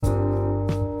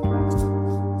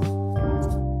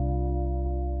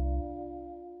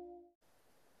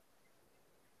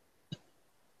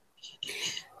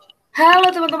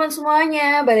Halo teman-teman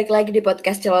semuanya, balik lagi di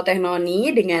podcast Celoteh Noni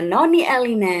dengan Noni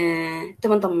Elina.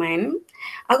 Teman-teman,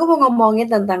 aku mau ngomongin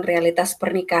tentang realitas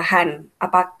pernikahan.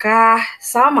 Apakah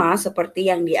sama seperti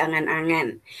yang di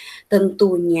angan-angan?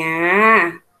 Tentunya,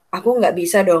 aku nggak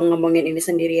bisa dong ngomongin ini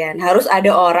sendirian. Harus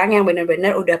ada orang yang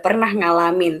benar-benar udah pernah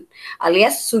ngalamin,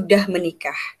 alias sudah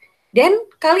menikah. Dan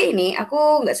kali ini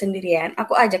aku nggak sendirian,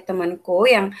 aku ajak temanku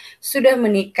yang sudah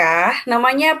menikah,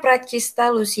 namanya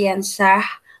Cista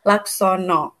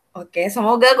Laksono. Oke,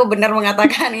 semoga aku benar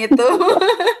mengatakan itu.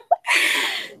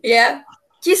 Ya,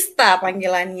 Cista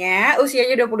panggilannya,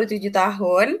 usianya 27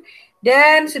 tahun,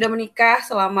 dan sudah menikah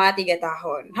selama 3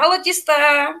 tahun. Halo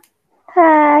Cista.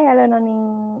 Hai, halo Noni.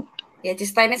 Ya,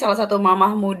 Cista ini salah satu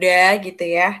mamah muda gitu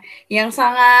ya, yang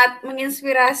sangat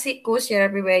menginspirasiku secara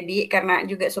pribadi karena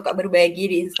juga suka berbagi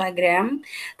di Instagram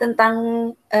tentang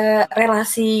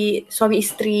relasi suami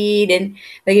istri dan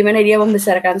bagaimana dia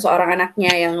membesarkan seorang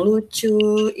anaknya yang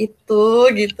lucu itu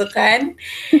gitu kan.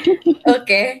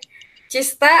 Oke,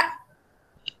 Cista,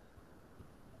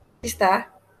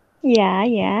 Cista, Ya,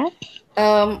 ya.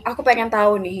 aku pengen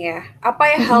tahu nih ya, apa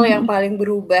ya hal yang paling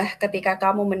berubah ketika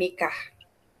kamu menikah,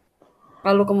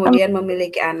 lalu Em, kemudian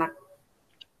memiliki anak?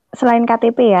 Selain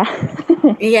KTP ya.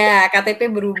 Iya, KTP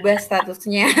berubah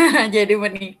statusnya jadi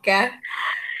menikah.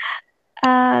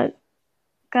 Eh,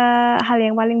 ke hal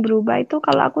yang paling berubah itu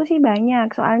kalau aku sih banyak.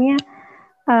 Soalnya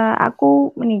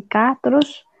aku menikah, terus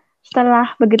setelah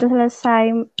begitu selesai,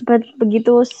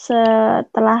 begitu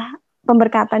setelah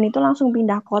pemberkatan itu langsung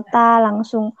pindah kota,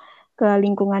 langsung ke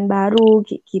lingkungan baru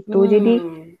gitu. Jadi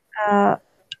Hmm, eh,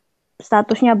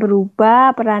 statusnya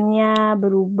berubah, perannya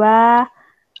berubah,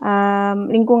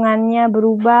 lingkungannya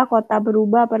berubah, kota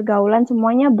berubah, pergaulan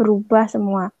semuanya berubah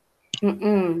semua.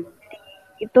 mm-mm,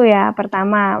 Itu ya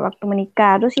pertama waktu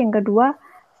menikah. Terus yang kedua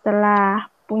setelah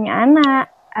punya anak,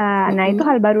 nah itu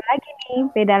hal mm-mm. baru lagi nih,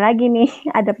 beda lagi nih,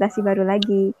 adaptasi baru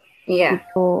lagi Iya,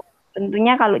 gitu.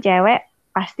 Tentunya kalau cewek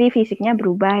pasti fisiknya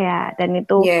berubah ya, dan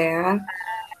itu iya ya.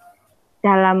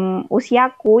 dalam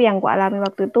usiaku yang ku alami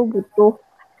waktu itu butuh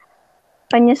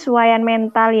penyesuaian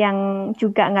mental yang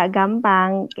juga nggak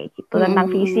gampang kayak gitu tentang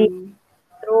fisik. Mm-mm,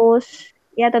 Terus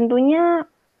ya tentunya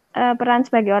peran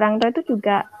sebagai orang tua itu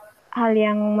juga hal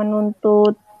yang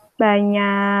menuntut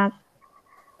banyak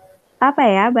apa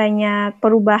ya, banyak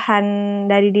perubahan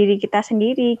dari diri kita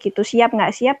sendiri gitu. Siap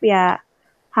nggak siap ya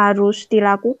harus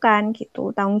dilakukan gitu.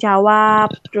 Tanggung jawab,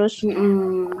 terus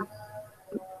mm-mm.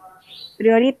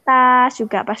 prioritas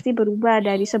juga pasti berubah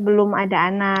dari sebelum ada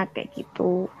anak kayak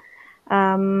gitu.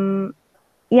 Em,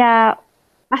 Ya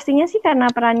pastinya sih karena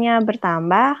perannya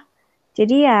bertambah,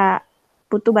 jadi ya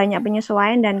butuh banyak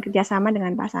penyesuaian dan kerjasama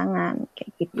dengan pasangan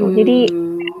kayak gitu. Jadi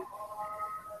Hmm.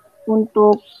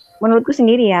 untuk menurutku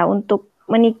sendiri ya, untuk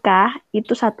menikah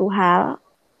itu satu hal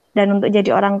dan untuk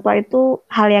jadi orang tua itu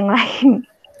hal yang lain.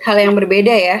 Hal yang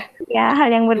berbeda ya. Ya, hal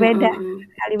yang berbeda, Mm-mm.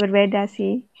 kali berbeda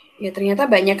sih. Ya ternyata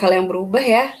banyak hal yang berubah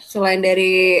ya, selain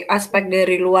dari aspek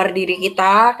dari luar diri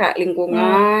kita, kayak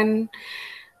Hmm, lingkungan.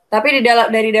 Tapi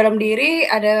dari dalam diri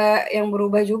ada yang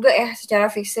berubah juga ya, secara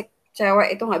fisik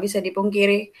cewek itu nggak bisa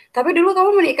dipungkiri. Tapi dulu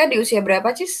kamu menikah di usia berapa,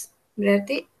 Cis?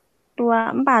 Berarti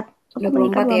 24. Aku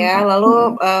menikah 24 dua puluh ya. empat. Lalu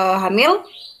hamil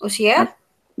usia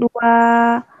Dua,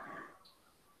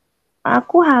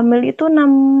 aku hamil itu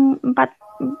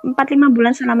 4 5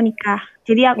 bulan setelah menikah.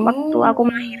 Jadi waktu aku Hmm,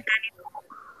 melahirkan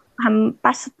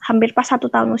hampir pas 1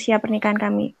 tahun usia pernikahan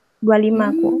kami. 25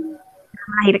 aku hmm,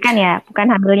 melahirkan ya, bukan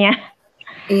hamilnya.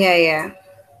 iya ya.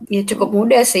 Ya cukup Tuh.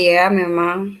 muda sih ya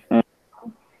memang. Hmm,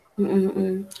 Mm, mm,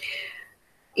 mm.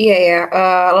 Iya ya.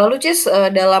 Lalu Cis,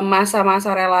 dalam masa-masa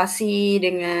relasi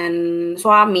dengan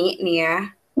suami nih ya,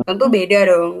 tentu beda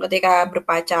dong ketika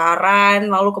berpacaran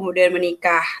lalu kemudian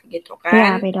menikah gitu Ya,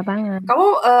 kan. beda banget. Kamu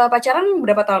pacaran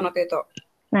berapa tahun waktu itu?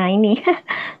 Nah, ini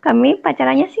kami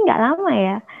pacarannya sih nggak lama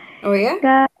ya. Oh ya?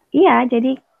 Nggak, iya, jadi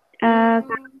kami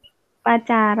Hmm,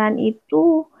 pacaran itu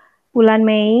bulan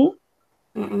Mei,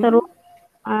 terus mm-mm.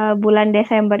 bulan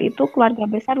Desember itu keluarga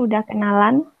besar udah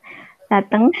kenalan,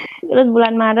 datang. Terus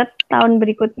bulan Maret tahun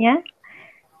berikutnya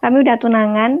kami udah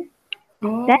tunangan,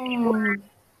 dan di Oh, bulan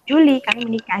Juli kami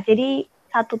menikah. Jadi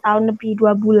 1 tahun lebih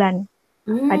 2 bulan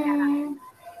pacaran. hmm,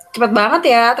 cepet banget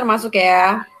ya termasuk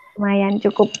ya. Lumayan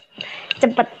cukup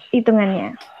cepet hitungannya.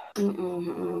 Mm-mm,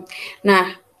 mm-mm. Nah,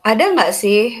 ada nggak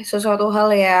sih sesuatu hal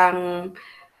yang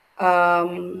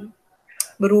em,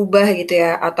 berubah gitu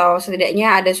ya, atau setidaknya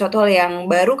ada suatu hal yang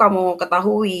baru kamu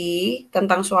ketahui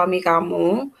tentang suami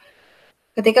kamu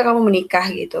ketika kamu menikah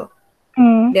gitu?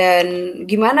 Hmm. Dan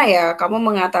gimana ya kamu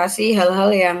mengatasi hal-hal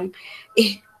yang,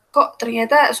 ih, kok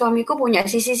ternyata suamiku punya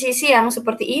sisi-sisi yang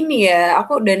seperti ini ya.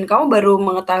 Aku dan kamu baru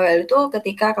mengetahui hal itu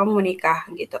ketika kamu menikah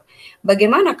gitu.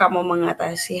 Bagaimana kamu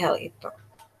mengatasi hal itu?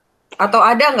 Atau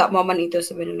ada nggak momen itu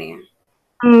sebenarnya?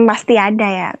 Pasti ada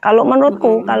ya. Kalau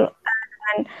menurutku, Mm-mm. kalau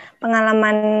dengan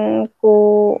pengalamanku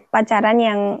pacaran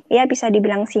yang ya bisa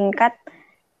dibilang singkat,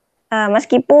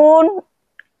 meskipun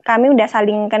kami udah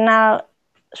saling kenal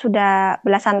sudah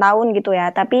belasan tahun gitu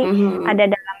ya, tapi Mhm. ada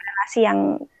dalam relasi yang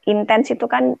intens itu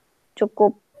kan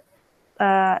cukup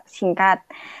singkat.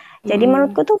 Jadi Mhm.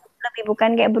 menurutku tuh lebih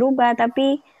bukan kayak berubah,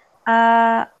 tapi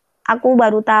uh, aku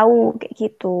baru tahu kayak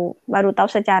gitu, baru tahu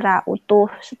secara utuh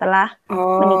setelah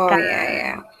Oh, menikah. ya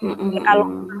ya. Mhm Ya, kalau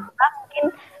mhm. berubah mungkin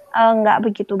nggak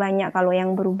begitu banyak kalau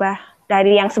yang berubah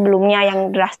dari yang sebelumnya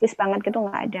yang drastis banget gitu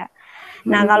nggak ada.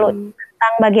 Nah kalau Mhm.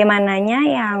 tentang bagaimananya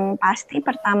yang pasti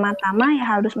pertama-tama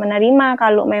ya harus menerima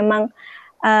kalau memang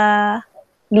uh,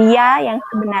 dia yang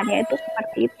sebenarnya itu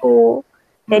seperti itu.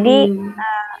 Jadi Mhm.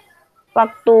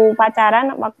 waktu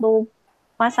pacaran, waktu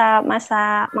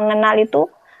masa-masa mengenal itu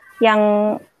yang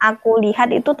aku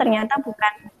lihat itu ternyata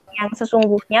bukan yang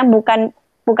sesungguhnya, bukan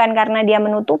bukan karena dia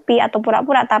menutupi atau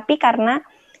pura-pura, tapi karena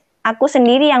aku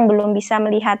sendiri yang belum bisa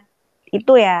melihat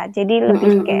itu ya. Jadi Mhm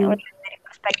lebih kayak mhm. melihat dari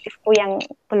perspektifku yang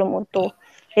belum utuh.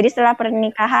 Jadi setelah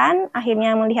pernikahan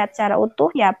akhirnya melihat secara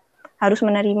utuh ya harus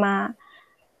menerima.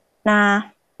 Nah,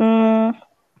 hmm,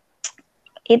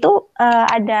 itu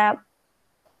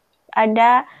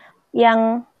ada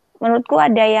yang menurutku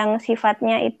ada yang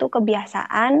sifatnya itu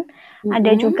kebiasaan,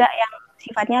 ada Mhm. juga yang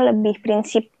sifatnya lebih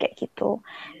prinsip kayak gitu.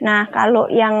 Nah, kalau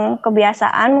yang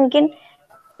kebiasaan mungkin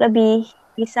lebih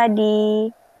bisa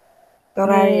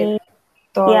Tolerir di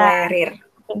ya tolerir.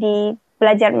 di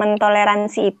belajar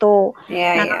mentoleransi itu.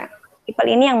 Ya Nah, kalau ya. tipe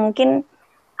ini yang mungkin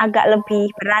agak lebih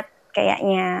berat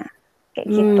kayaknya kayak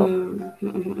gitu. Mhm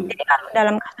mhm. Jadi kalau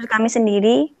dalam kasus kami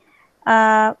sendiri,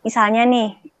 misalnya nih,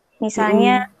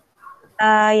 misalnya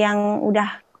Mhm. yang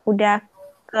udah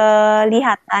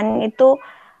kelihatan itu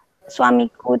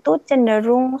suamiku itu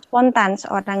cenderung spontan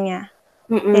seorangnya.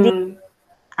 Jadi Mhm.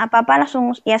 apa-apa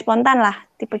langsung ya spontan lah,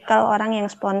 tipikal orang yang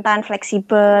spontan,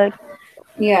 fleksibel.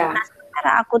 Iya,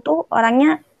 Karena aku tuh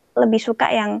orangnya lebih suka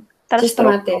yang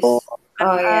terstruktur, sistematis.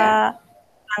 Oh ya. eh,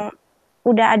 yang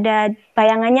udah ada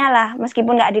bayangannya lah,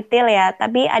 meskipun nggak detail ya,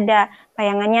 tapi ada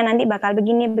bayangannya nanti bakal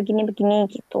begini, begini, begini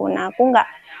gitu. Nah, aku nggak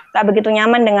begitu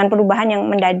nyaman dengan perubahan yang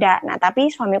mendadak. Nah, tapi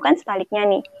suamiku kan sebaliknya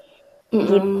nih,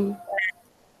 gitu. Mhm.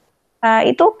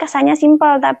 Itu kesannya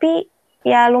simpel, tapi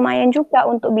ya lumayan juga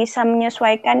untuk bisa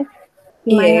menyesuaikan Iya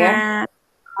gimana ya.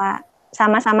 uh,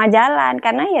 sama-sama jalan,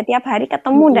 karena ya tiap hari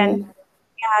ketemu dan Mhm.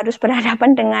 ya harus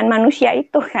berhadapan dengan manusia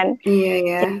itu kan. Iya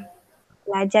ya. Jadi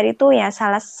belajar itu ya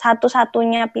salah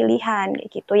satu-satunya pilihan kayak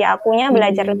gitu. Ya akunya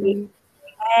belajar lebih Mhm.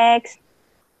 rileks,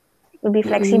 lebih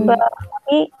fleksibel, Mhm.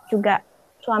 tapi juga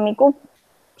suamiku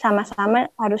sama-sama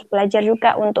harus belajar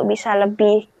juga untuk bisa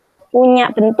lebih punya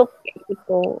bentuk kayak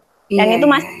gitu. Dan Iya itu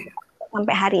ya. masih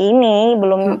sampai hari ini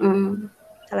belum Mhm.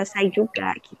 selesai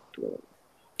juga gitu.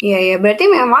 Iya ya, berarti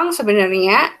memang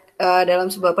sebenarnya, dalam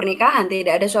sebuah pernikahan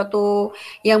tidak ada suatu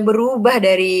yang berubah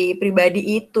dari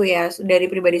pribadi itu ya, dari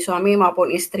pribadi suami maupun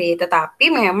istri,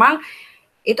 tetapi memang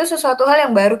itu sesuatu hal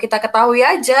yang baru kita ketahui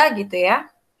aja gitu ya.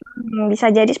 Bisa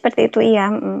jadi seperti itu iya.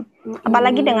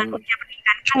 Apalagi dengan Mhm. usia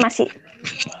pernikahan kan masih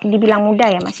dibilang muda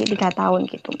ya, masih 3 tahun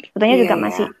gitu. Sebetulnya Iya juga ya.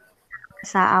 masih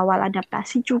masa awal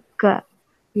adaptasi juga.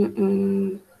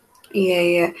 Mhm. Iya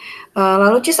iya.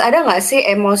 Lalu Cis, ada nggak sih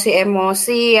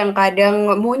emosi-emosi yang kadang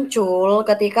muncul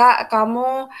ketika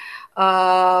kamu,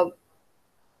 eee,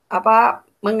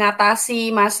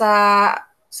 mengatasi masa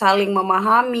saling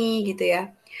memahami gitu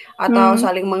ya, atau Hmm.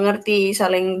 saling mengerti,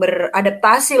 saling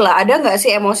beradaptasi lah. Ada nggak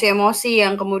sih emosi-emosi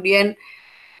yang kemudian,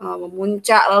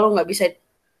 memuncak lalu nggak bisa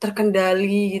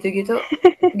terkendali gitu-gitu?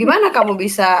 Gimana kamu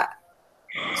bisa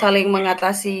saling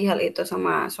mengatasi hal itu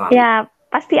sama suami? Ya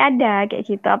pasti ada kayak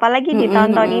gitu. Apalagi di Mhm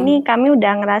tahun-tahun ini mhm. kami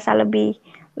udah ngerasa lebih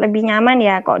lebih nyaman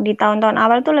ya. Kok di tahun-tahun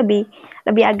awal tuh lebih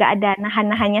lebih agak ada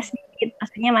nahan-nahannya sedikit.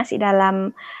 Maksudnya masih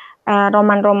dalam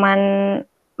roman-roman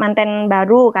manten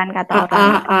baru kan kata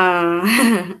orang. Heeh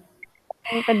heeh.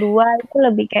 Yang kedua itu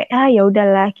lebih kayak ya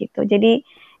udahlah gitu. Jadi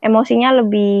emosinya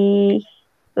lebih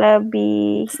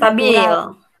lebih natural Stabil.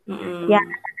 ya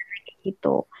Mhm. kayak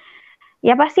gitu.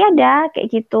 Ya pasti ada kayak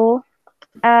gitu.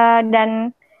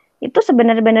 Dan itu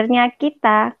sebenarnya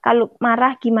kita kalau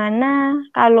marah gimana,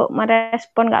 kalau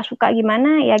merespon nggak suka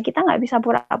gimana, ya kita nggak bisa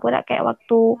pura-pura kayak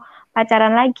waktu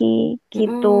pacaran lagi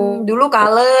gitu. Mhm, dulu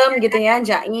kalem gitu ya,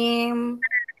 jaim.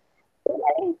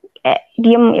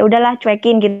 Diem ya udahlah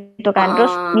cuekin gitu kan. Terus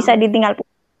Heeh. bisa ditinggal,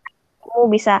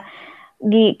 bisa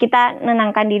kita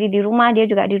nenangkan diri di rumah, dia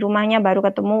juga di rumahnya, baru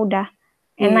ketemu udah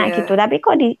enak gitu. Iya. Tapi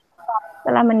kok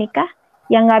setelah menikah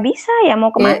ya nggak bisa, ya mau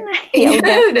Iya, kemana iya, ya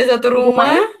udah udah satu di rumah.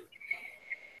 rumahnya.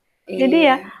 Jadi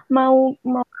ya Iya. mau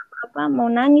mau apa, mau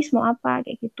nangis mau apa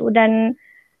kayak gitu. Dan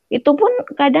itu pun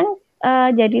kadang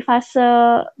jadi fase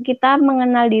kita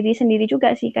mengenal diri sendiri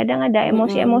juga sih. Kadang ada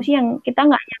emosi-emosi Mm-mm. yang kita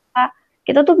nggak nyangka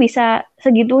kita tuh bisa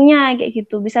segitunya kayak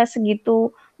gitu, bisa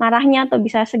segitu marahnya atau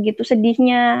bisa segitu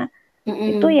sedihnya.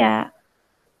 Itu Mm-mm. ya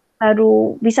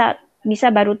baru bisa bisa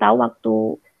baru tahu waktu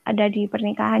ada di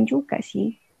pernikahan juga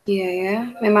sih. Iya ya,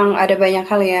 memang ada banyak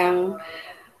hal yang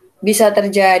bisa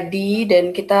terjadi dan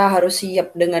kita harus siap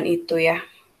dengan itu ya,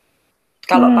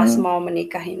 kalau pas Hmm, mau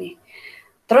menikah ini.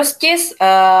 Terus Cis,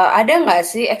 ada nggak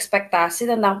sih ekspektasi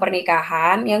tentang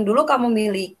pernikahan yang dulu kamu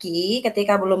miliki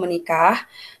ketika belum menikah,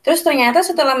 terus ternyata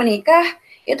setelah menikah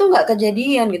itu nggak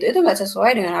kejadian gitu, itu nggak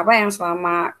sesuai dengan apa yang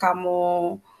selama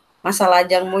kamu masa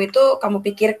lajangmu itu kamu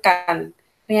pikirkan.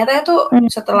 Ternyata itu hmm,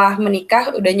 setelah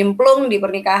menikah udah nyemplung di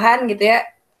pernikahan gitu ya,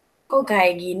 kok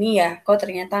kayak gini ya, kok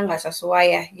ternyata nggak sesuai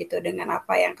ya gitu dengan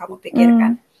apa yang kamu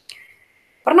pikirkan. hmm.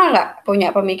 Pernah nggak punya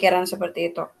pemikiran seperti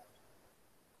itu?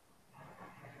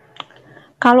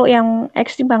 Kalau yang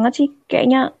ekstrim banget sih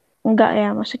kayaknya enggak ya,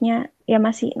 maksudnya ya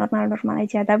masih normal-normal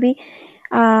aja. Tapi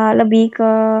lebih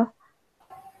ke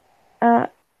eh,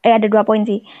 ada 2 poin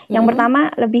sih. Yang Mm-mm. pertama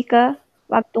lebih ke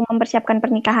waktu mempersiapkan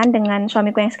pernikahan dengan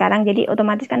suamiku yang sekarang. Jadi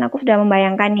otomatis kan aku sudah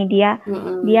membayangkan nih dia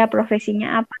Mm-mm.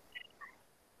 profesinya apa,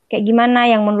 kayak gimana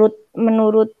yang menurut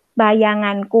menurut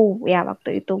bayanganku ya waktu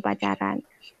itu pacaran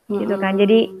gitu kan. Mm-mm.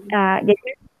 Jadi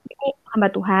ini hamba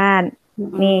Tuhan.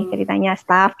 Nih Mm-mm. ceritanya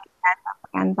staff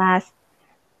Lantas.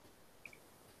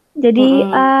 Jadi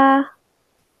Mm-mm.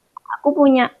 aku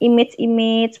punya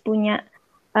image-image, punya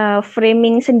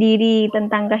framing sendiri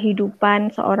tentang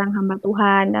kehidupan seorang hamba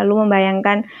Tuhan. Lalu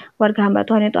membayangkan keluarga hamba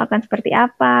Tuhan itu akan seperti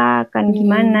apa, akan Mm-mm.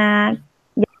 gimana.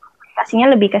 Jadi ekspektasinya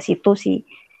lebih ke situ sih.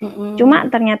 Cuma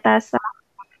Mm-mm. ternyata saat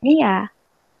ini ya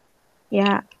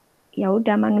ya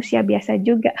udah manusia biasa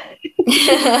juga.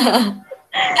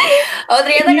 Oh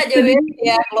ternyata nggak Gitu. jauh Jadi beda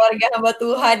ya keluarga hamba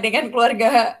Tuhan dengan keluarga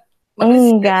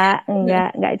manusia biasa.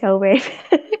 enggak jauh beda.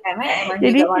 Ya, karena emang juga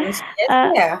Jadi manusia sih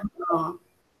uh, ya. Oh.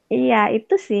 iya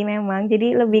itu sih memang.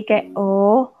 Jadi lebih kayak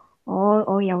Mm-mm.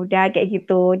 oh ya udah kayak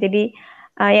gitu. Jadi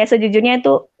ya sejujurnya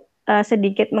itu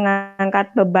sedikit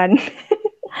mengangkat beban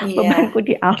Iya. bebanku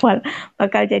di awal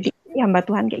bakal jadi hamba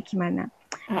Tuhan kayak gimana.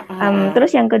 Ah, ah,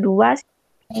 Terus ah. yang kedua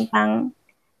tentang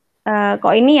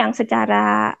kok ini yang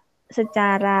secara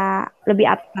secara lebih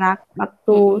abstrak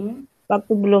waktu Mm-mm.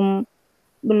 waktu belum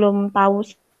belum tahu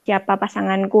siapa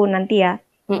pasanganku nanti ya.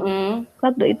 Mm-mm.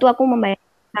 Waktu itu aku membayangkan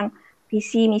tentang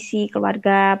visi misi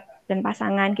keluarga dan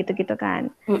pasangan gitu-gitu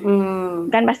kan.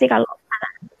 Mm-mm. Kan pasti kalau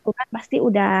aku kan pasti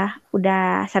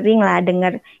udah sering lah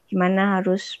dengar gimana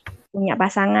harus punya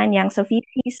pasangan yang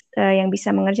sevisi, yang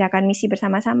bisa mengerjakan misi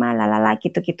bersama-sama lalala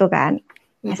gitu-gitu kan.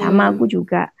 Ya sama aku Mm-mm.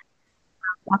 juga.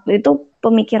 Waktu itu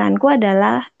pemikiranku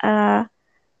adalah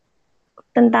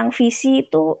tentang visi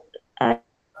itu eh,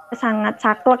 sangat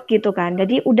saklek gitu kan.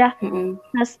 Jadi udah Mm-mm.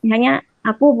 hanya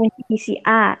aku punya visi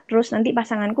A, terus nanti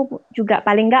pasanganku juga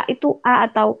paling enggak itu A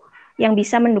atau yang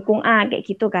bisa mendukung A kayak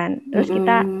gitu kan. Terus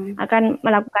kita Mm-mm. akan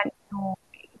melakukan itu.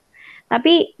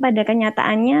 Tapi pada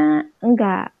kenyataannya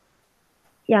enggak.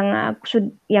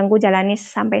 Yang ku jalani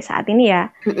sampai saat ini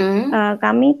ya, Mm-mm.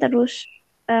 kami terus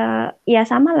ya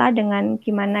samalah dengan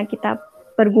gimana kita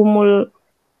bergumul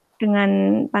dengan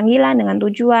panggilan, dengan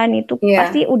tujuan itu Iya.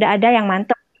 pasti udah ada yang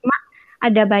mantep. Cuma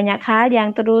ada banyak hal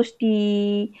yang terus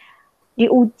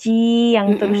diuji,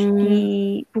 yang terus Mm-mm.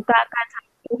 dibukakan sama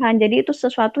Tuhan. Jadi itu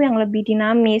sesuatu yang lebih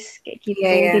dinamis kayak Iya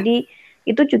gitu. ya. Jadi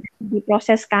itu juga di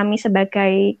proses kami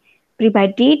sebagai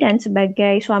pribadi dan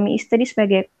sebagai suami istri,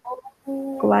 sebagai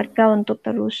keluarga untuk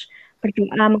terus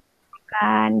berdoa,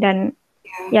 menguatkan dan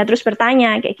ya terus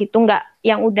bertanya kayak gitu. Enggak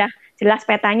yang udah jelas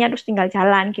petanya terus tinggal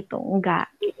jalan gitu. Enggak.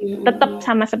 Tetap Mm-mm.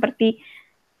 sama seperti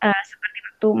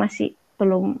waktu masih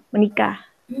belum menikah.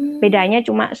 Hmm. Bedanya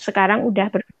cuma sekarang udah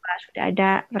berdua, sudah ada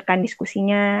rekan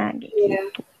diskusinya kayak Iya.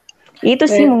 gitu. Itu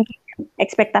sih Ber- mungkin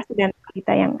ekspektasi dan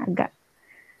kita yang agak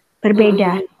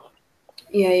berbeda. Mm-mm.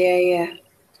 Iya, iya, iya.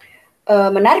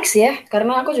 Menarik sih ya,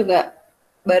 karena aku juga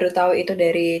baru tahu itu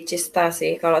dari Cista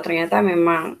sih, kalau ternyata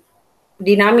memang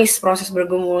dinamis proses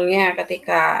bergumulnya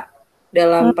ketika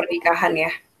dalam Hmm, pernikahan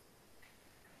ya.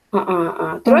 Heeh,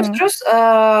 heeh. Terus hmm. terus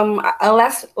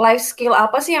life skill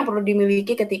apa sih yang perlu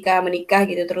dimiliki ketika menikah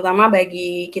gitu, terutama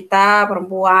bagi kita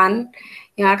perempuan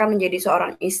yang akan menjadi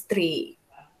seorang istri.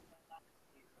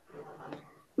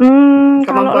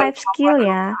 Kalau life skill Kemampuan-kemampuan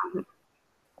ya,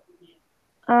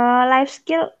 apa? Life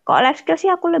skill sih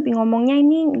aku lebih ngomongnya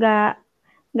ini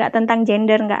nggak tentang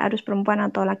gender, nggak harus perempuan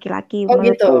atau laki-laki. Oh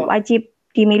gitu. Menurutku wajib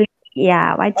dimiliki,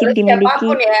 ya wajib Oleh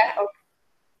siapapun dimiliki ya, oh,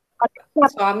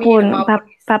 suami siapapun, maupun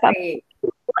bapak, istri.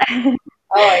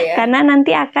 Oh ya, karena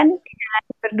nanti akan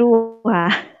berdua,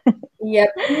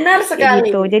 iya benar kayak sekali.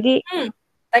 gitu. Jadi Hmm,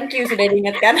 thank you sudah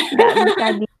diingatkan.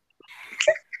 nggak bisa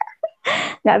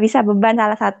nggak bisa beban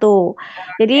salah satu.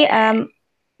 Jadi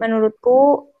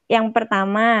menurutku yang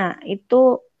pertama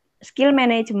itu skill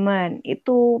manajemen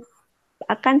itu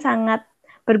akan sangat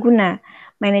berguna.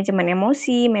 Manajemen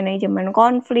emosi, manajemen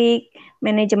konflik,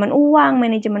 manajemen uang,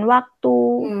 manajemen waktu.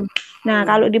 Hmm, Nah,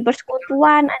 kalau di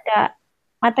persekutuan ada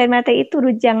materi-materi itu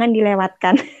jangan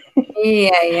dilewatkan.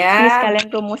 iya ya. Ini sekalian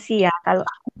promosi ya. Kalau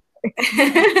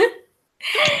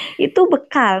itu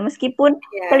bekal, meskipun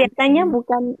Ya. kelihatannya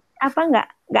bukan apa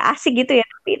nggak asik gitu ya,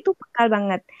 tapi itu bekal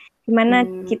banget. Gimana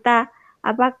Hmm, kita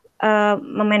apa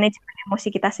memanajemen emosi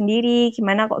kita sendiri,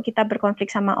 gimana kok kita berkonflik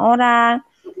sama orang,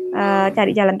 hmm,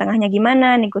 cari jalan tengahnya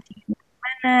gimana, negosiasi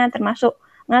gimana, termasuk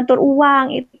ngatur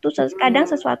uang itu kadang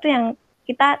hmm, sesuatu yang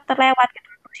kita terlewat gitu.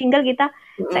 Single kita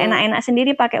hmm, seenak-enak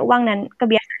sendiri pakai uang dan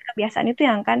kebiasaan-kebiasaan itu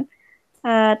yang kan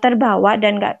terbawa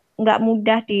dan nggak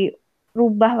mudah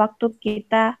dirubah waktu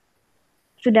kita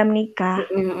sudah menikah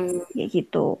hmm, hmm. kayak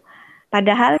gitu.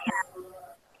 Padahal ya,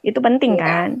 itu penting Iya.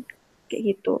 kan kayak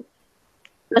gitu.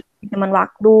 Terus teman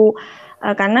waktu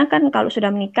karena kan kalau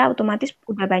sudah menikah otomatis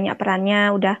udah banyak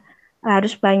perannya, udah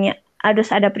harus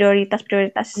ada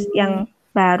prioritas-prioritas yang Hmm,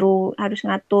 baru, harus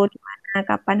ngatur gimana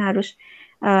kapan harus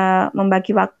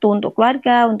membagi waktu untuk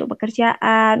keluarga, untuk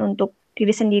pekerjaan, untuk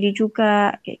diri sendiri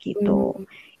juga kayak gitu.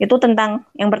 hmm, Itu tentang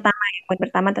yang pertama ya, poin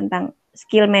pertama tentang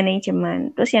skill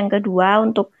management. Terus yang kedua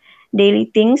untuk daily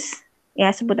things,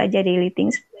 ya sebut aja daily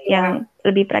things iya. yang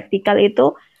lebih praktikal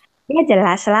itu ya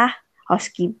jelas lah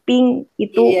housekeeping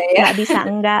itu Iya ya. nggak bisa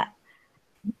enggak.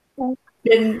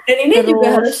 Dan ini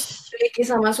juga harus Terus dimiliki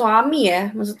sama suami ya.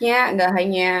 Maksudnya nggak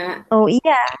hanya oh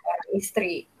iya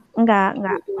istri. enggak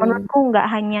Hmm, menurutku nggak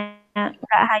hanya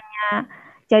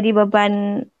jadi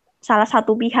beban salah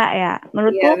satu pihak ya. iya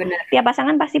Menurutku benar. tiap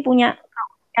pasangan pasti punya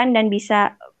kan dan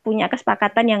bisa punya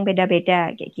kesepakatan yang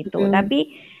beda-beda kayak gitu. Hmm, Tapi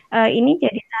ini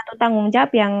jadi satu tanggung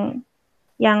jawab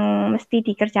yang mesti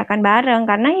dikerjakan bareng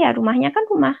karena ya rumahnya kan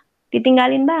rumah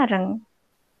ditinggalin bareng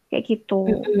kayak hmm, gitu.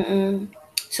 hmm, hmm.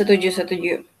 Setuju,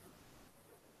 setuju.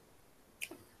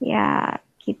 Ya,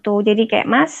 gitu. Jadi kayak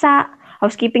masak,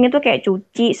 housekeeping itu kayak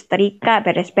cuci, setrika,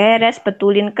 beres-beres,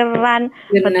 betulin keran,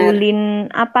 Benar. betulin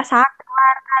apa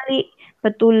saklar kali,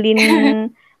 betulin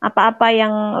apa-apa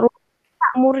yang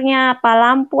rusak murnya, apa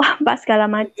lampu, apa segala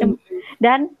Hmm, macem.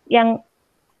 Dan yang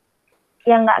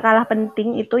nggak kalah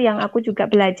penting itu yang aku juga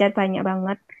belajar banyak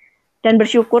banget dan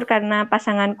bersyukur karena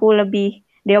pasanganku lebih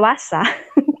dewasa.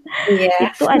 iya.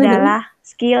 Itu adalah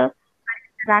skill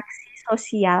interaksi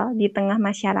sosial di tengah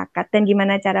masyarakat dan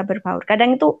gimana cara berbaur.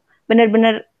 Kadang itu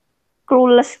benar-benar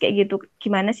clueless kayak gitu.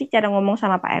 Gimana sih cara ngomong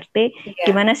sama Pak RT? Iya.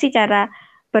 Gimana sih cara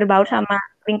berbaur sama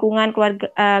lingkungan keluarga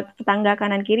tetangga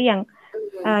kanan kiri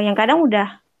Hmm, yang kadang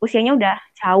usianya udah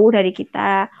jauh dari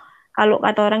kita. Kalau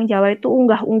kata orang Jawa itu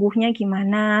unggah-ungguhnya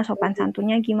gimana, sopan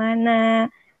santunnya gimana.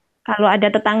 Kalau ada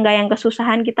tetangga yang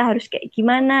kesusahan kita harus kayak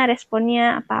gimana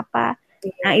responnya apa-apa.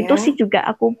 iya Nah, itu ya. sih juga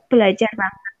aku belajar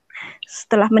banget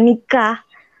setelah menikah.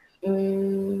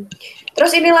 Hmm.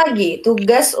 Terus ini lagi,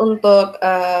 tugas untuk,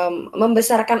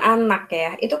 membesarkan anak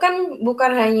ya, itu kan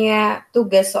bukan hanya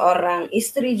tugas seorang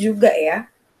istri juga ya,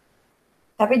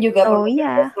 tapi juga Oh perlu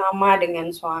iya, kerjasama dengan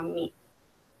suami.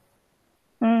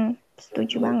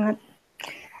 setuju Mhm. banget.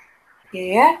 Iya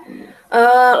ya.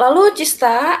 Lalu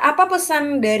Cista, apa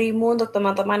pesan darimu untuk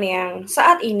teman-teman yang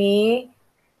saat ini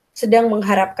sedang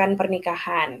mengharapkan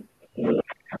pernikahan?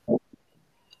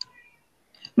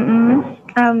 Mm,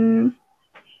 em,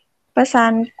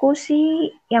 pesanku sih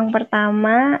yang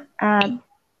pertama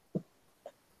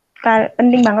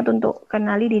penting banget untuk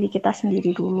kenali diri kita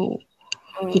sendiri dulu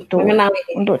gitu. Mengenali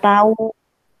diri. Untuk tahu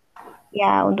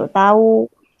untuk tahu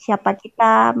siapa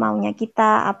kita, maunya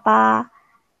kita apa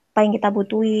yang kita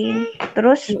butuhin.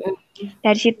 Terus Mhm,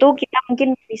 dari situ kita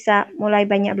mungkin bisa mulai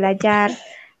banyak belajar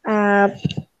uh,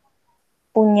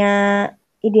 punya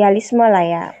idealisme lah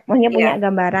ya. Maksudnya punya iya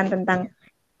gambaran tentang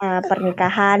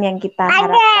pernikahan yang kita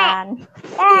harapkan.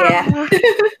 iya.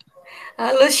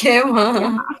 Halo Ya Shema,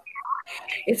 maaf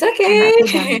it's anakku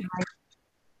udah okay. mulai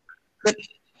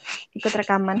ikut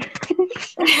rekaman.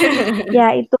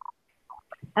 Ya itu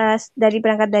dari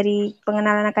berangkat dari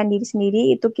pengenalan akan diri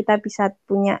sendiri itu kita bisa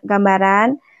punya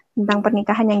gambaran tentang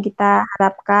pernikahan yang kita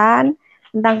harapkan,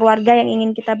 tentang keluarga yang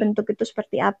ingin kita bentuk itu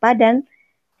seperti apa dan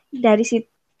dari situ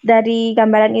dari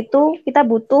gambaran itu kita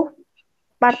butuh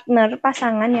partner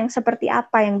pasangan yang seperti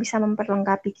apa yang bisa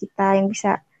memperlengkapi kita, yang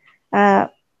bisa uh,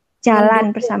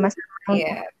 jalan Mendukung, bersama-sama untuk ya,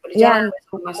 ya berjalan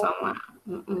bersama-sama.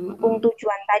 mendukung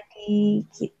tujuan tadi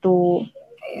gitu.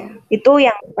 Ya. Itu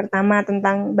yang pertama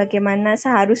tentang bagaimana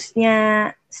seharusnya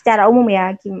secara umum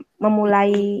ya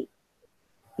memulai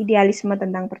idealisme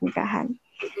tentang pernikahan.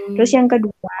 Terus yang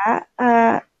kedua,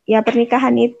 ya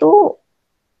pernikahan itu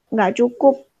nggak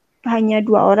cukup hanya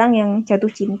dua orang yang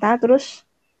jatuh cinta terus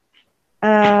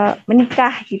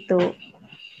menikah gitu.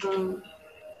 Iya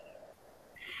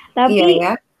Tapi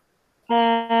ya.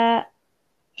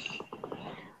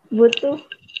 butuh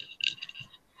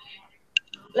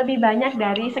lebih banyak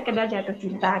dari sekedar jatuh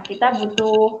cinta. Kita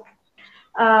butuh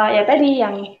ya tadi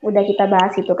yang udah kita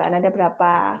bahas itu kan ada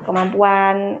berapa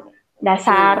kemampuan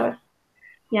dasar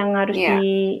yang harus Iya.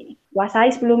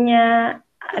 dikuasai sebelumnya.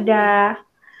 Ada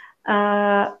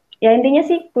ya intinya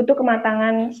sih butuh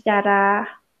kematangan secara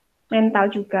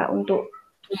mental juga untuk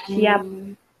siap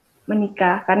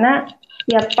menikah. Karena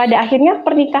ya pada akhirnya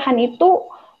pernikahan itu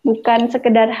bukan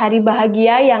sekedar hari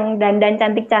bahagia yang dandan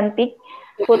cantik-cantik,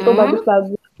 foto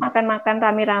bagus-bagus, makan-makan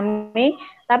rame-rame,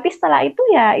 tapi setelah itu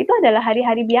ya itu adalah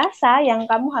hari-hari biasa yang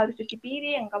kamu harus cuci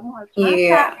piring, yang kamu harus masak,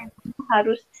 Iya. yang kamu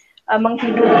harus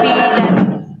menghidupi dan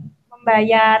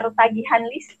membayar tagihan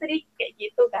listrik kayak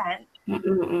gitu kan.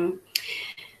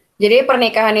 Jadi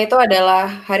pernikahan itu adalah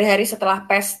hari-hari setelah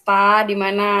pesta di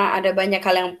mana ada banyak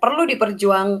hal yang perlu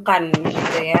diperjuangkan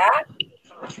gitu ya.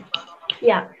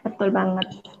 Ya, betul banget.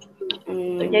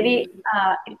 Jadi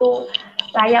itu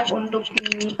layak untuk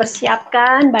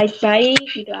dipersiapkan baik-baik,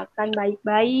 didoakan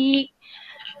baik-baik.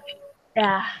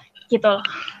 Ya, gitu.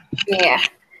 Iya.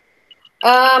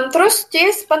 Terus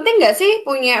Cis, penting nggak sih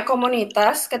punya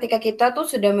komunitas ketika kita tuh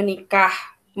sudah menikah?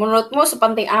 Menurutmu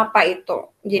sepenting apa itu?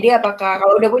 Jadi apakah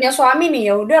kalau udah punya suami nih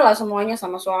ya udahlah semuanya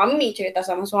sama suami, cerita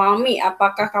sama suami.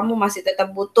 Apakah kamu masih tetap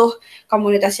butuh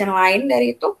komunitas yang lain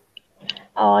dari itu?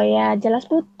 Oh ya, jelas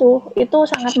butuh. Itu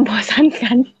sangat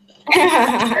membosankan.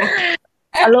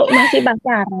 Kalau masih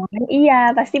pacaran,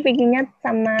 iya pasti pengennya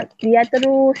sama dia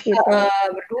terus gitu.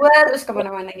 Berdua terus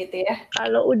kemana-mana gitu ya?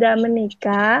 Kalau udah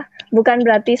menikah, bukan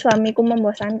berarti suamiku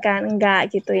membosankan,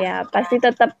 enggak gitu ya. Pasti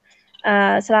tetap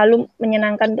selalu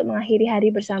menyenangkan untuk mengakhiri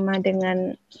hari bersama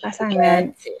dengan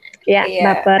pasangan. Ya, Iya.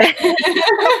 baper.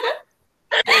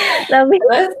 tapi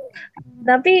Terus?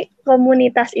 tapi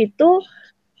komunitas itu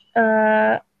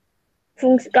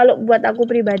fungsi kalau buat aku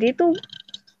pribadi itu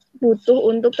butuh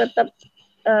untuk tetap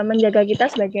menjaga kita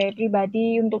sebagai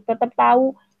pribadi, untuk tetap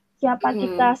tahu siapa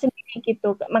kita sendiri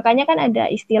gitu. Makanya kan ada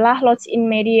istilah lost in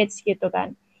marriage gitu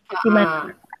kan,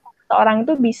 dimana seorang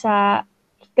itu bisa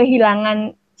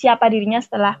kehilangan siapa dirinya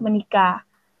setelah menikah.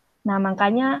 Nah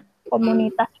makanya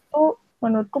komunitas itu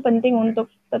menurutku penting untuk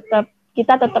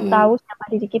kita tetap tahu siapa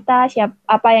diri kita,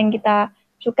 apa yang kita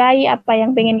sukai, apa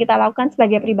yang pengen kita lakukan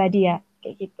sebagai pribadi ya,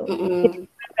 kayak gitu. Jadi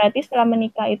berarti setelah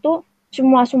menikah itu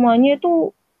semuanya itu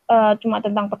cuma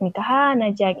tentang pernikahan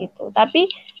aja gitu. Tapi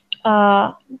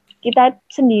kita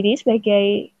sendiri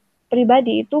sebagai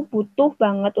pribadi itu butuh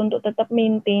banget untuk tetap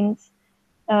maintain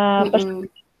perspektif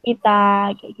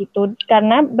kita kayak gitu.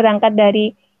 Karena berangkat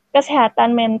dari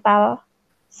kesehatan mental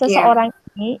seseorang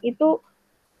ini itu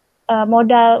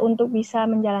modal untuk bisa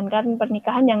menjalankan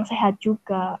pernikahan yang sehat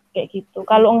juga kayak gitu.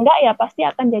 Kalau enggak ya pasti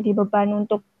akan jadi beban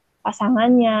untuk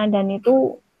pasangannya dan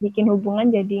itu bikin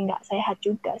hubungan jadi nggak sehat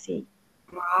juga sih.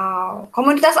 Wow,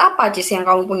 komunitas apa Cis yang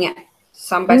kamu punya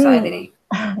sampai saat ini?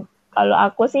 Kalau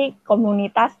aku sih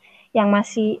komunitas yang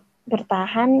masih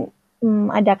bertahan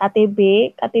ada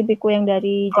KTB ku yang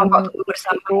dari Kelompok zaman tumbuh kuliah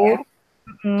bersama itu. ya?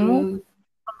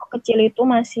 Kelompok kecil itu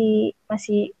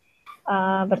masih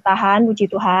bertahan,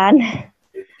 puji Tuhan.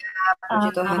 Puji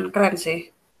Tuhan, keren sih.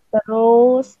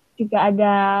 Terus juga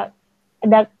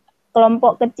ada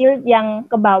kelompok kecil yang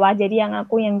ke bawah, jadi yang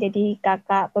aku yang jadi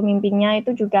kakak pemimpinnya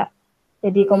itu juga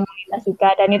jadi komunitas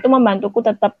juga, dan itu membantuku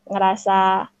tetap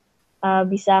ngerasa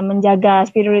bisa menjaga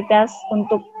spiritualitas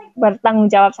untuk bertanggung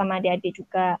jawab sama adik-adik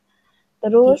juga.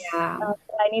 Terus Iya.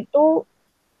 selain itu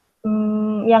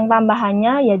yang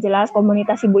tambahannya ya jelas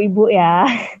komunitas ibu-ibu ya,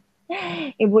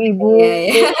 Iya, ibu-ibu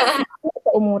iya.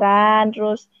 seumuran,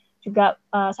 terus juga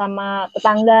sama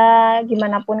tetangga,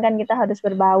 gimana pun kan kita harus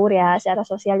berbaur ya secara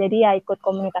sosial. Jadi ya ikut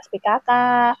komunitas PKK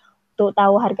untuk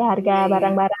tahu harga-harga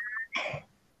barang-barang.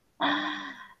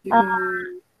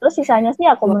 Terus sisanya sih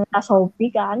ya komunitas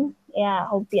hobi kan, ya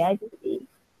hobi aja sih.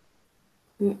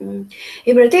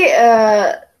 Ya berarti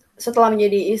setelah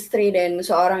menjadi istri dan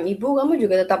seorang ibu, kamu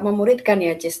juga tetap memuridkan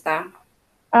ya, Cista?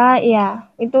 Iya,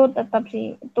 itu tetap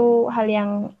sih, itu hal yang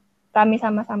kami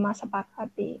sama-sama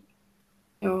sepakati.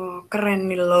 Oh, keren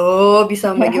nih lo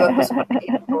bisa bagi waktu seperti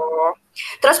itu.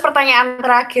 Terus pertanyaan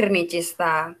terakhir nih,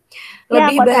 Cista. Ya,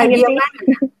 Lebih kok terakhir bahagia sih? mana?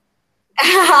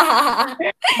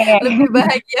 Lebih Oke.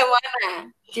 bahagia mana,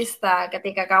 Cista,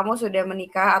 ketika kamu sudah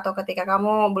menikah atau ketika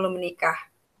kamu belum menikah?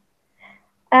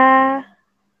 Eh,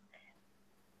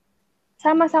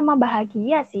 sama-sama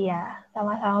bahagia sih ya,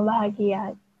 sama-sama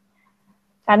bahagia.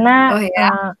 Karena Oh ya?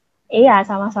 iya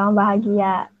sama-sama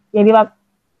bahagia. Jadi waktu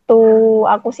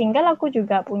aku single aku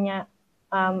juga punya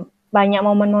banyak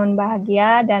momen-momen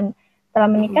bahagia dan setelah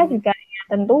menikah Mm-mm. juga ya,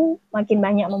 tentu makin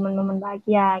banyak momen-momen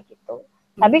bahagia gitu.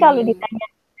 Tapi kalau Mm-mm. ditanya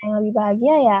yang lebih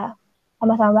bahagia ya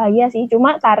sama-sama bahagia sih.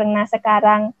 Cuma karena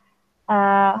sekarang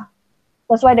uh,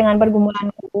 sesuai dengan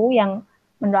pergumulanku yang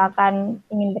mendoakan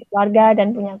ingin berkeluarga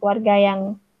dan punya keluarga yang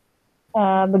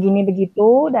begini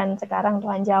begitu dan sekarang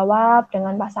Tuhan jawab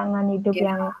dengan pasangan hidup Ya.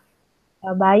 yang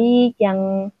baik yang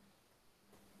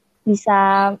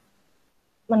bisa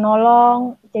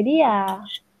menolong. Jadi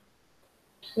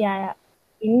ya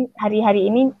ini hari-hari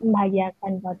ini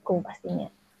membahagiakan buatku pastinya.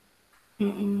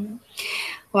 Mm-mm.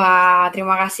 Wah,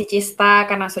 terima kasih Cista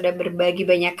karena sudah berbagi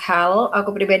banyak hal.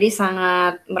 Aku pribadi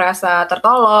sangat merasa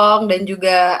tertolong dan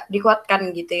juga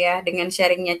dikuatkan gitu ya dengan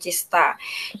sharingnya Cista.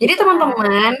 Jadi Kita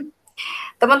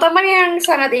teman-teman yang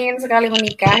sangat ingin sekali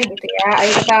menikah gitu ya, ayo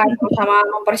kita sama-sama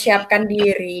mempersiapkan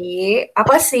diri.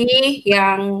 Apa sih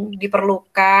yang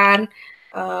diperlukan?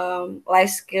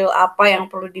 Life skill apa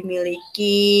yang perlu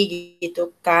dimiliki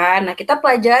gitu kan. Nah, kita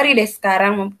pelajari deh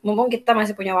sekarang mumpung kita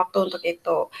masih punya waktu untuk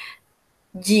itu.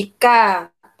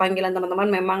 Jika panggilan teman-teman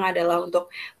memang adalah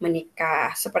untuk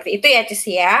menikah. Seperti itu ya, Cis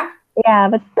ya. ya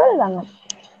betul banget.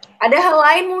 Ada hal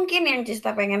lain mungkin yang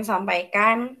Cista pengen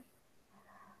sampaikan?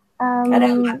 Ada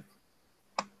nggak? Um,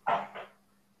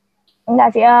 enggak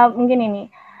sih, mungkin ini.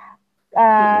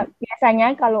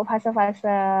 Biasanya kalau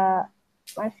fase-fase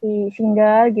masih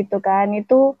single gitu kan,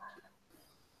 itu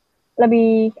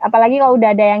lebih, apalagi kalau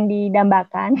udah ada yang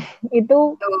didambakan,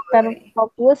 itu Betul.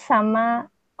 terfokus sama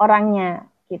orangnya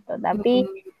gitu. Tapi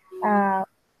Mm-mm. uh,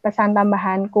 pesan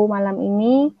tambahanku malam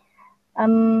ini,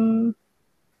 um,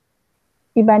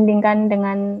 dibandingkan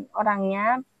dengan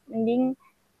orangnya, mending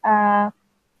uh,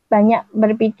 banyak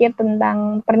berpikir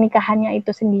tentang pernikahannya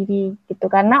itu sendiri gitu.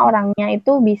 Karena orangnya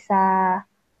itu bisa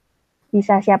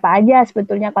bisa siapa aja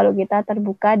sebetulnya kalau kita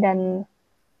terbuka dan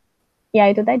ya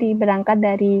itu tadi berangkat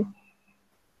dari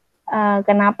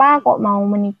kenapa kok mau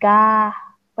menikah,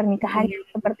 pernikahan Mm-mm. yang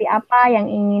seperti apa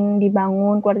yang ingin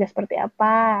dibangun, keluarga seperti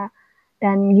apa,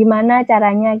 dan gimana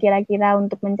caranya kira-kira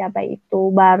untuk mencapai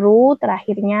itu. Baru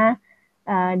terakhirnya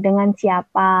dengan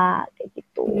siapa, kayak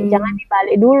gitu. Jangan Mm.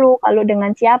 dibalik dulu, kalau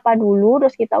dengan siapa dulu,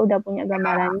 terus kita udah punya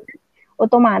gambarannya,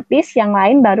 otomatis yang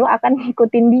lain baru akan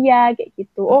ngikutin dia, kayak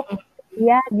gitu. Oh,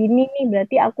 iya gini nih,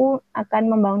 berarti aku akan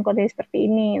membangun keluarga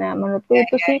seperti ini. Nah, menurutku Ya,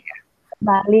 itu ya, sih ya.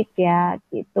 balik ya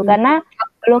gitu Mm. karena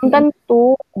belum Mm. tentu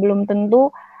belum tentu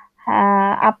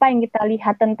apa yang kita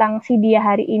lihat tentang si dia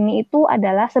hari ini itu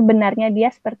adalah sebenarnya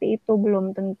dia seperti itu,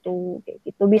 belum tentu kayak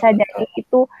gitu, bisa jadi Betul.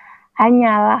 itu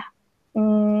hanyalah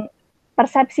hmm,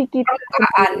 persepsi kita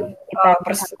Permukaan, sendiri yang kita lihat,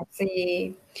 persepsi.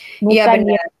 Iya bukan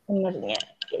dia benar. sebenarnya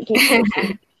kayak gitu sih.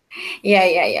 Iya,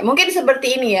 iya, iya. Mungkin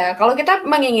seperti ini ya. Kalau kita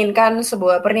menginginkan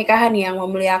sebuah pernikahan yang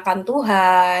memuliakan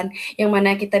Tuhan, yang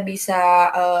mana kita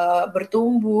bisa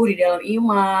bertumbuh di dalam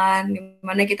iman, di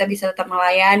mana kita bisa tetap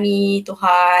melayani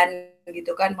Tuhan,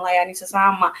 gitu kan, melayani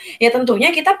sesama. Ya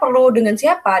tentunya kita perlu dengan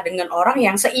siapa? Dengan orang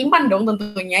yang seiman dong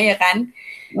tentunya ya kan.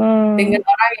 Dengan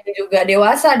Hmm, orang yang juga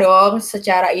dewasa dong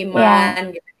secara ya,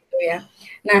 iman gitu ya.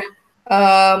 Nah,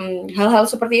 hal-hal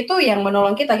seperti itu yang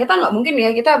menolong kita. Kita nggak mungkin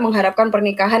ya kita mengharapkan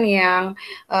pernikahan yang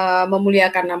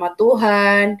memuliakan nama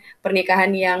Tuhan, pernikahan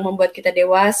yang membuat kita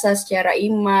dewasa secara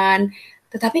iman,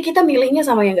 tetapi kita milihnya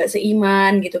sama yang nggak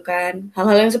seiman gitu kan.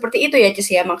 Hal-hal yang seperti itu ya,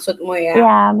 Cis ya maksudmu ya.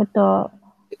 ya betul.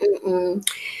 Mm-mm.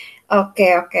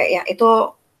 Oke, oke, ya itu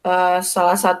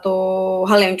salah satu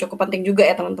hal yang cukup penting juga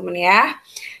ya teman-teman ya.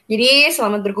 Jadi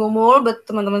selamat bergumul buat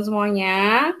teman-teman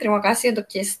semuanya. Terima kasih untuk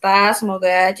Cista.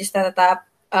 Semoga Cista tetap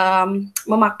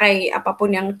memakai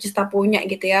apapun yang Cista punya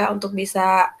gitu ya untuk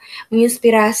bisa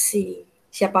menginspirasi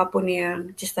siapapun yang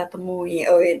Cista temui.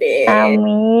 Oh deh.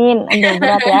 Amin. Aduh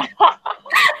berat ya.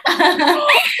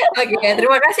 Oke,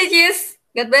 terima kasih Cis.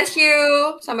 God bless you.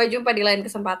 Sampai jumpa di lain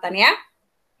kesempatan ya.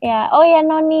 Ya, oh ya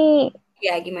Noni,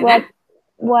 Ya, buat gimana?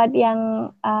 buat yang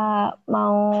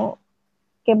mau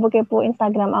kepo-kepo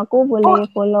Instagram aku boleh Oh,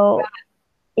 follow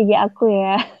IG aku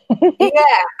ya.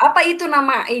 iya. Apa itu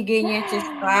nama IG-nya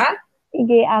Cista?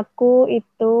 IG aku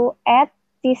itu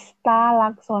 @Cista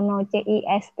Laksono,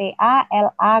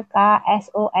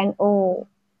 CISTALAKSONO.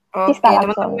 Cista Oke,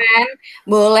 langsung. teman-teman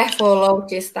boleh follow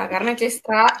Cista karena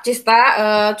Cista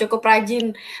cukup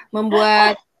rajin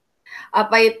membuat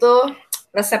apa itu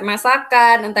resep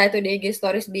masakan, entah itu di IG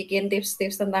Stories bikin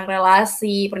tips-tips tentang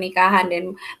relasi, pernikahan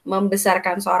dan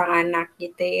membesarkan seorang anak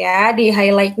gitu ya. Di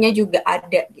highlightnya juga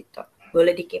ada gitu.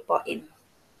 Boleh dikepoin.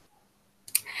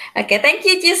 Oke, thank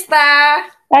you Cista.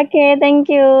 Oke, thank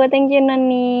you. Thank you, Thank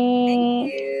Noni.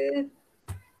 you.